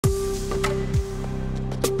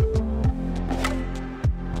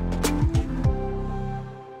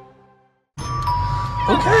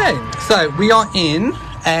Okay, so we are in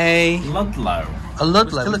a Ludlow.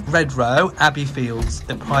 Still at Redrow, Abbey Fields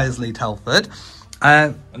at Priorslee, Telford.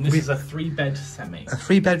 And this is a 3-bed semi. A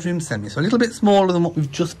 3-bedroom semi, so a little bit smaller than what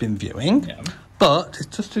we've just been viewing. Yeah. But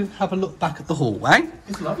it's just to have a look back at the hallway.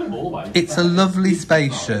 It's a lovely hallway. It's a lovely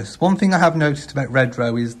spacious. One thing I have noticed about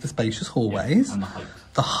Redrow is the spacious hallways. Yeah, and the height.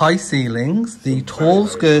 The high ceilings, the tall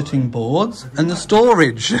skirting boards, and the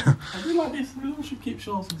storage. I do like this. We all should keep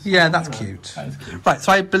shorts and stuff. Yeah, that's cute. That is cute. Right,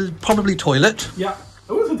 so probably toilet. Yeah.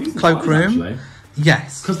 Oh, it's a decent cloakroom. Actually.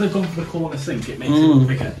 Yes. Because they've gone for the corner sink, it makes it look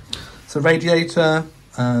bigger. So radiator,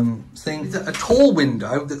 sink. It's a tall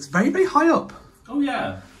window that's very, very high up. Oh,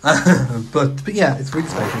 yeah. but yeah, it's really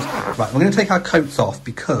spacious. Right, we're going to take our coats off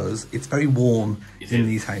because it's very warm in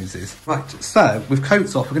these houses. Right, so with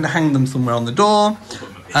coats off, we're going to hang them somewhere on the door.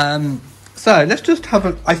 So let's just have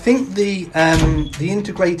a. I think the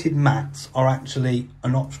integrated mats are actually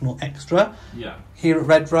an optional extra. Yeah. Here at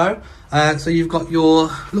Redrow. So you've got your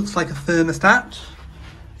looks like a thermostat.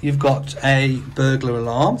 You've got a burglar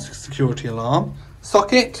alarm, security alarm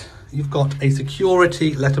socket. You've got a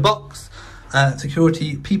security letterbox.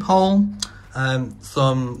 Security peephole,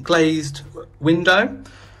 some glazed window,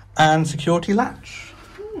 and security latch.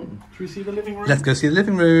 Should we see the living room? Let's go see the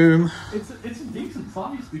living room. It's a decent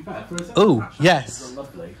size, to be fair. Oh, yes. It's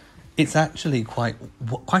lovely. It's actually quite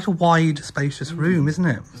a wide, spacious room, isn't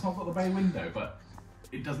it? It's not got the bay window, but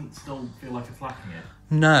it doesn't still feel like it's lacking it.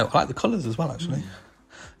 No, I like the colours as well, actually.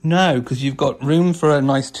 No, because you've got room for a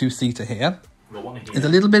nice 2-seater here. We've got one here. There's a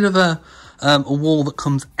little bit of a wall that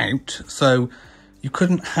comes out, so you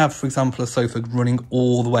couldn't have, for example, a sofa running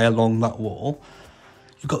all the way along that wall.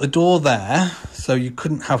 You've got the door there, so you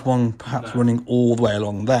couldn't have one perhaps running all the way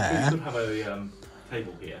along there. You could have a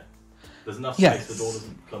table here. There's enough space, the door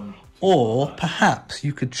doesn't come... Or perhaps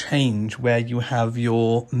you could change where you have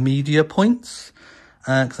your media points.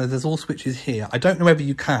 So there's all switches here. I don't know whether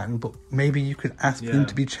you can, but maybe you could ask them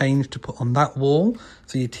to be changed to put on that wall.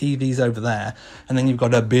 So your TV's over there, and then you've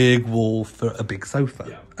got a big wall for a big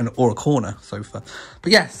sofa, or a corner sofa.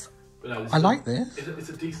 But yes, I like this. It's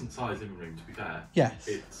a decent sized living room, to be fair. Yes.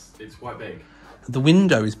 It's quite big. The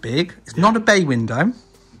window is big. It's not a bay window.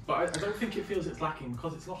 But I don't think it feels it's lacking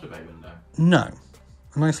because it's not a bay window. No.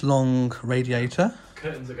 A nice long radiator.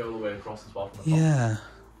 Curtains that go all the way across as well from the top. Yeah.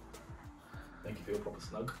 Make you feel proper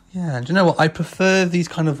snug. Yeah, do you know what? I prefer these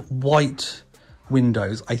kind of white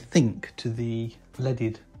windows, I think, to the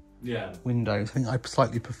leaded windows. I think I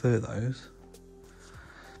slightly prefer those.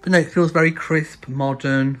 But no, it feels very crisp,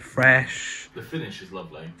 modern, fresh. The finish is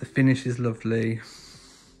lovely. The finish is lovely.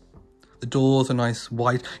 The doors are nice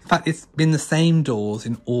white. In fact, it's been the same doors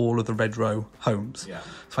in all of the Redrow homes. Yeah.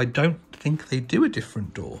 So I don't think they do a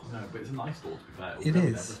different door. No, but it's a nice door, to be fair. It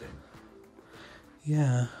is.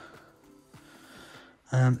 Yeah.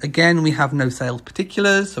 Again, we have no sales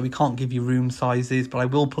particulars, so we can't give you room sizes, but I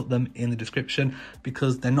will put them in the description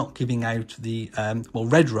because they're not giving out the,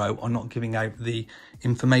 Redrow are not giving out the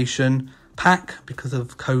information pack because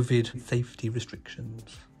of COVID safety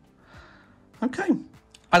restrictions. Okay,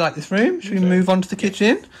 I like this room. Should we move on to the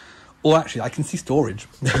kitchen? Or actually, I can see storage.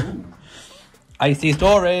 I see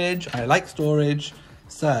storage. I like storage.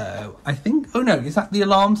 So I think, oh no, is that the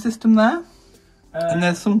alarm system there? And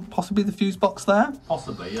there's possibly the fuse box there?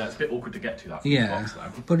 Possibly, yeah. It's a bit awkward to get to that fuse box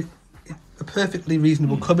though. But it's a perfectly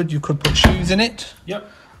reasonable cupboard. You could put shoes in it.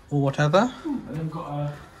 Yep. Or whatever. And then we've got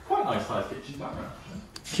a quite nice sized kitchen down there,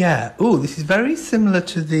 actually. Yeah. Oh, this is very similar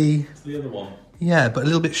to the... It's the other one. Yeah, but a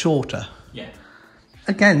little bit shorter. Yeah.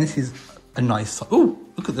 Again, this is a nice... Oh,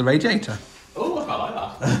 look at the radiator. Oh, I quite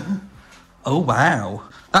like that. Oh, wow.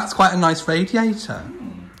 That's quite a nice radiator.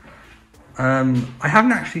 I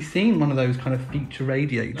haven't actually seen one of those kind of feature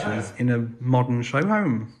radiators in a modern show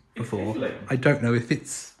home before. I don't know if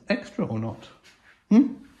it's extra or not. We're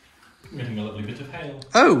getting a lovely bit of hail.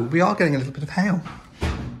 Oh, we are getting a little bit of hail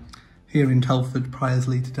here in Telford,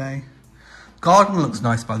 Priorslee today. Garden looks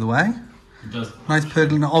nice, by the way. It does. Nice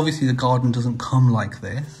pergola. Now, obviously, the garden doesn't come like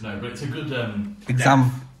this. No, but it's a good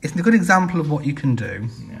It's a good example of what you can do.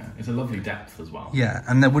 Yeah, it's a lovely depth as well. Yeah,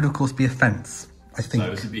 and there would, of course, be a fence. I think so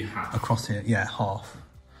this would be half across here. Yeah, half.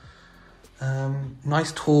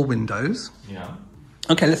 Nice tall windows. Yeah.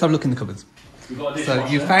 Okay, let's have a look in the cupboards. We've got a dishwasher.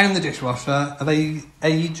 So you found the dishwasher. Are they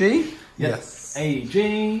AEG? Yes.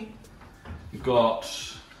 AEG. We've got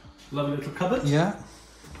a lovely little cupboard. Yeah.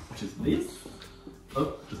 Which is this.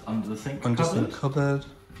 Oh, just under the sink. Under the sink cupboard.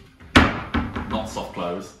 Not soft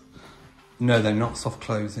clothes. No, they're not soft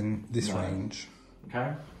clothes in this range.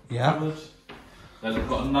 Okay. Yeah. Cupboard. Then we've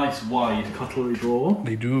got a nice wide cutlery drawer.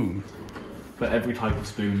 They do. For every type of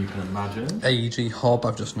spoon you can imagine. AEG hob,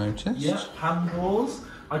 I've just noticed. Yeah, pan drawers.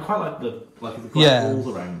 I quite like the walls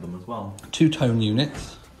around them as well. Two-tone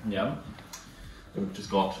units. Yeah. We've just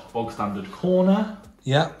got bog standard corner.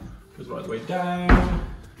 Yeah. Goes right the way down.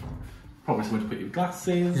 Probably somewhere to put your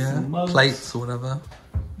glasses. Yeah. And mugs. Plates or whatever.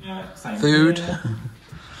 Yeah. Same Food. here.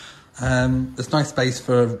 There's nice space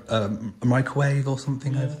for a microwave or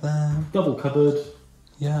something over there. Double cupboard.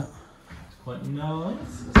 Yeah. Quite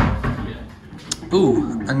nice. Yeah.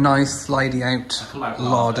 Ooh, a nice slidey out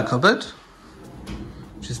larder cupboard,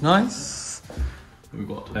 which is nice. We've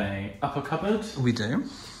got a upper cupboard. We do.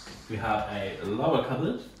 We have a lower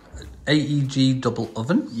cupboard. AEG double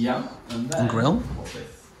oven. Yeah. And grill. What's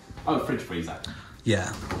this? Oh, fridge freezer.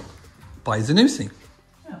 Yeah. By Zanussi.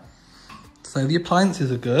 Yeah. So the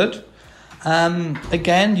appliances are good.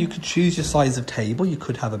 Again, you could choose your size of table. You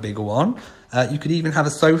could have a bigger one. You could even have a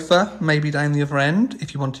sofa, maybe down the other end,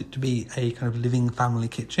 if you want it to be a kind of living family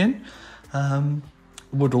kitchen.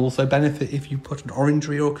 Would also benefit if you put an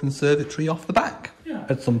orangery or conservatory off the back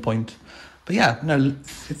at some point. But yeah, no,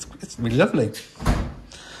 it's really lovely.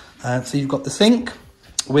 So you've got the sink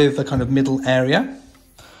with a kind of middle area.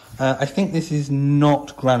 I think this is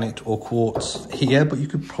not granite or quartz here, but you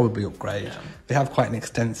could probably upgrade. Yeah. They have quite an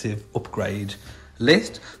extensive upgrade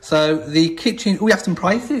list. So the kitchen, we have some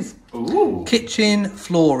prices. Ooh. Kitchen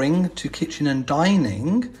flooring to kitchen and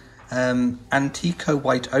dining, Antico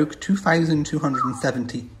white oak,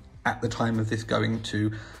 2,270 at the time of this going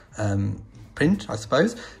to print, I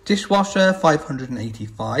suppose. Dishwasher,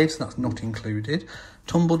 585, so that's not included.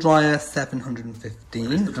 Tumble dryer,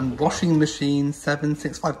 715, and washing machine,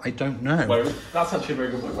 765. I don't know. That's actually a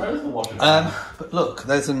very good point. Where is the washing machine? But look,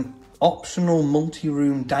 there's an optional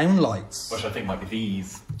multi-room downlights. Which I think might be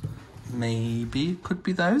these. Maybe it could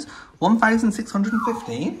be those.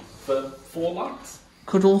 1,615. For 4 lights?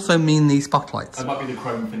 Could also mean the spotlights. That might be the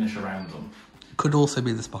chrome finish around them. Could also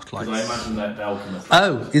be the spotlights. Because I imagine that they'll come as...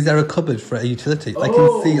 Oh, is there a cupboard for a utility?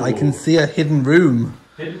 Oh. I can see a hidden room.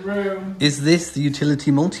 Hidden room. Is this the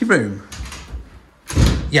utility multi-room?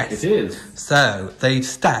 Yes. It is. So they've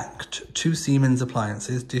stacked 2 Siemens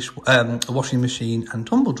appliances, a washing machine and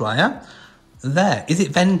tumble dryer. There. Is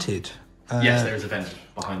it vented? Yes, there is a vent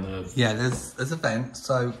behind the... Yeah, there's a vent.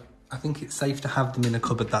 So I think it's safe to have them in a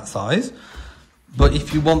cupboard that size. But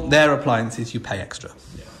if you want their appliances, you pay extra.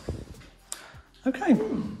 Yeah. Okay.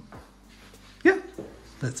 Yeah.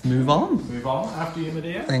 Let's move on. Move on after you, my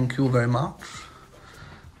dear. Thank you very much.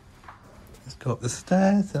 Let's go up the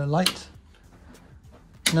stairs. Is there a light?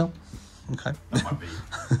 No? Okay. That might be.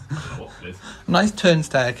 I don't know what it is. Nice turn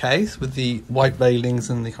staircase with the white railings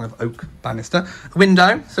and the kind of oak banister. A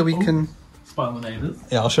window, so we can... Spy on the neighbours.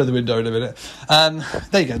 Yeah, I'll show the window in a minute.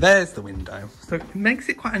 There you go. There's the window. So it makes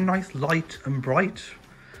it quite a nice light and bright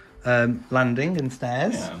landing and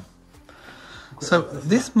stairs. Yeah. So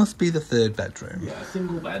this must be the 3rd bedroom. Yeah,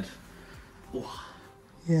 single bed. Oh.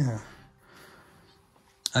 Yeah.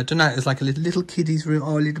 I don't know, it's like a little kiddie's room.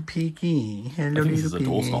 Oh, a little piggy. Hello, I think this is a piggy.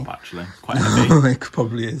 doorstop, actually. It's quite heavy. It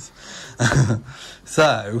probably is.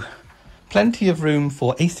 So, plenty of room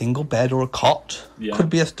for a single bed or a cot. Yeah. Could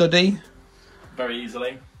be a study. Very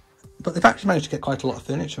easily. But they've actually managed to get quite a lot of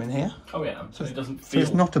furniture in here. Oh, yeah. So it doesn't So feel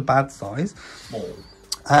it's not a bad size. small.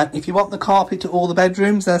 If you want the carpet to all the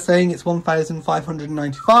bedrooms, they're saying it's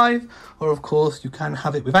 1,595. Or, of course, you can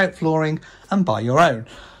have it without flooring and buy your own.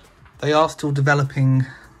 They are still developing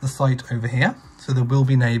the site over here, so there will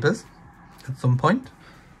be neighbours at some point.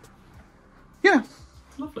 Yeah.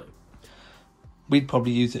 Lovely. We'd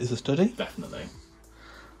probably use it as a study. Definitely.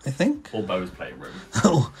 I think. Or Beau's playroom.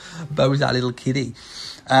 Oh, Beau's our little kiddie.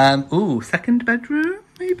 Ooh, 2nd bedroom,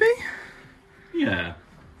 maybe? Yeah.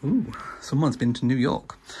 Ooh, someone's been to New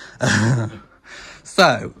York.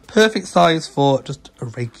 So, perfect size for just a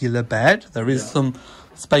regular bed. There is some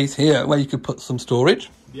space here where you could put some storage.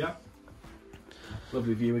 Yeah.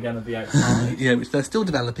 Lovely view again of the outside. Yeah, which they're still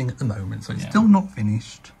developing at the moment, so it's still not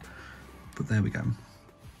finished. But there we go.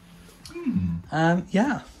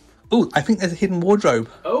 Yeah. Oh, I think there's a hidden wardrobe.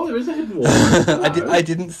 Oh, there is a hidden wardrobe. I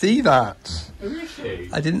didn't see that. Who is she?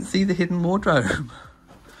 I didn't see the hidden wardrobe.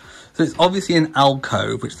 So it's obviously an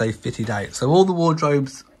alcove, which they fitted out. So all the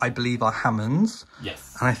wardrobes, I believe, are Hammonds.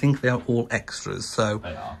 Yes. And I think they are all extras. So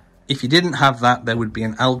They are. if you didn't have that, there would be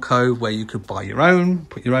an alcove where you could buy your own,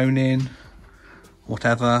 put your own in,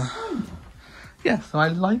 whatever. Yeah, so I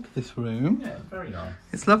like this room. Yeah, very nice.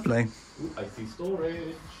 It's lovely. Ooh, I see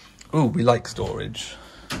storage. Oh, we like storage.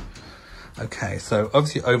 Okay, so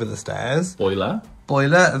obviously over the stairs. Boiler.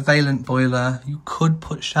 Boiler, a Valent boiler. You could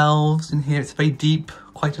put shelves in here. It's very deep,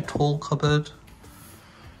 quite a tall cupboard.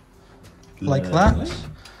 Like that.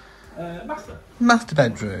 Master. Master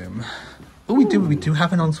bedroom. Oh, we do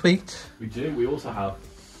have an ensuite. We do. We also have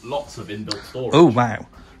lots of inbuilt storage. Oh, wow.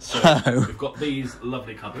 So we've got these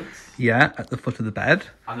lovely cupboards. Yeah, at the foot of the bed.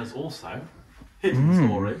 And there's also hidden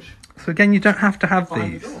storage. So again, you don't have to have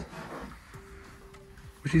behind these. the door.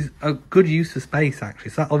 Which is a good use of space,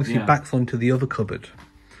 actually. So that obviously backs onto the other cupboard.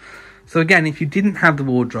 So again, if you didn't have the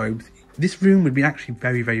wardrobes, this room would be actually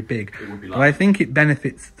very, very big. It would be but I think it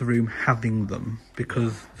benefits the room having them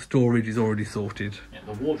because storage is already sorted. Yeah,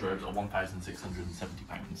 the wardrobes are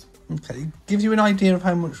 £1,670. Okay, gives you an idea of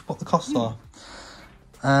what the costs are.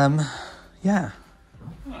 Yeah.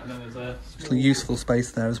 Right, and then there's a It's a useful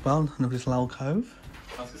space there as well. Another little alcove.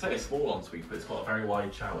 I was going to say a small ensuite, but it's got a very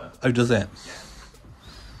wide shower. Oh, does it? Yeah.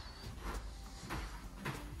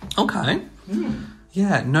 Okay.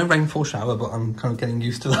 Yeah, no rainfall shower, but I'm kind of getting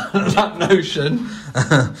used to that notion.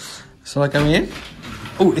 Shall I go in?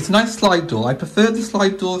 Oh, it's a nice slide door. I prefer the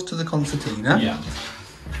slide doors to the concertina. Yeah.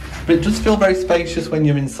 But it does feel very spacious when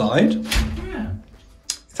you're inside. Yeah.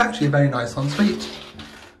 It's actually a very nice ensuite.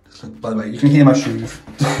 By the way, you can hear my shoes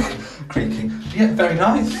creaking. Yeah, very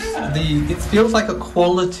nice. Yeah. It feels like a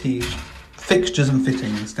quality fixtures and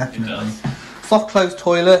fittings, definitely. It does. Soft close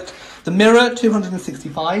toilet. The mirror,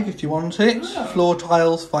 265 if you want it. Yeah. Floor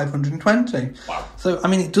tiles, 520. Wow. So, I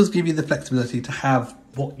mean, it does give you the flexibility to have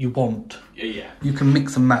what you want. Yeah. You can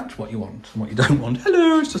mix and match what you want and what you don't want.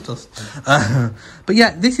 Hello, it's just us. But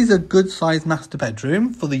yeah, this is a good sized master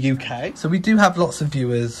bedroom for the UK. So we do have lots of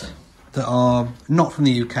viewers that are not from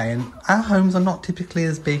the UK, and our homes are not typically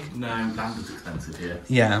as big. No, land is expensive here.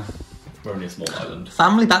 Yeah. We're only a small island.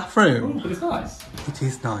 Family bathroom. But it's nice. It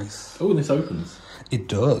is nice. Oh, and this opens. It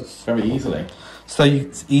does. Very easily. So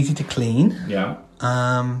it's easy to clean. Yeah.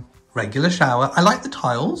 Regular shower. I like the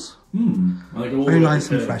tiles. Very Nice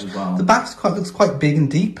and fresh. Well. The bath looks quite big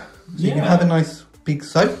and deep, so you can have a nice big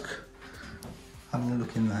soak. Having a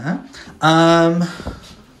look in there.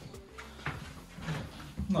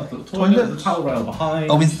 Nice little toilet. The towel rail behind.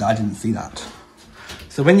 Oh, I didn't see that.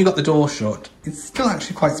 So when you got the door shut, it's still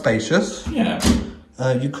actually quite spacious. Yeah.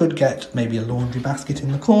 You could get maybe a laundry basket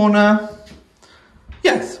in the corner.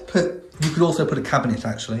 Yes, you could also put a cabinet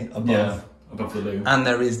actually above. Yeah, above the loo. And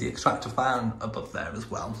there is the extractor fan above there as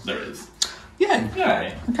well. There is. Yeah.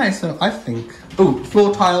 Yay. Okay, so I think... Oh,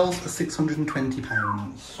 floor tiles are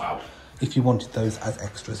 £620. Wow. If you wanted those as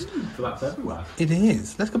extras. So that's everywhere. It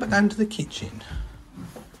is. Let's go back down to the kitchen.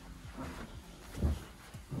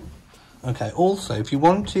 Okay, also, if you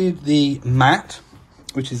wanted the mat,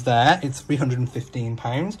 which is there, it's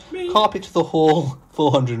 £315. Carpet to the hall,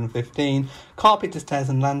 £415. Carpet to stairs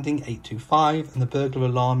and landing, £825. And the burglar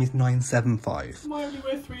alarm is £975. Why only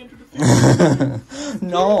worth £350?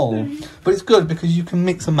 No, but it's good because you can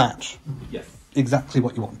mix and match. Yes. Exactly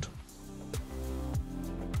what you want.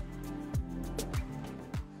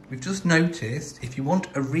 We've just noticed if you want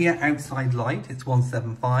a rear outside light, it's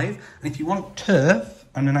 £175. And if you want turf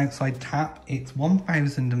and an outside tap, it's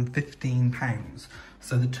 £1,015.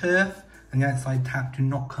 So the turf and the outside tap do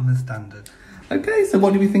not come as standard. Okay, so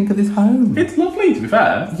what do we think of this home? It's lovely, to be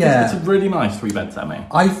fair. Yeah. It's a really nice 3-bed semi.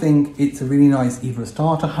 I think it's a really nice, either a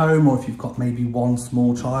starter home or if you've got maybe one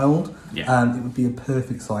small child, it would be a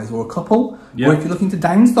perfect size, or a couple, or if you're looking to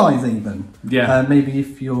downsize even. Yeah. Maybe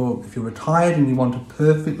if you're retired and you want a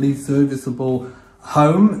perfectly serviceable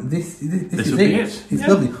home, this is it. It's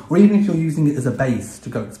lovely. Or even if you're using it as a base to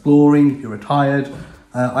go exploring, if you're retired,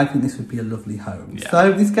 I think this would be a lovely home. Yeah.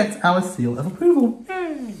 So this gets our seal of approval.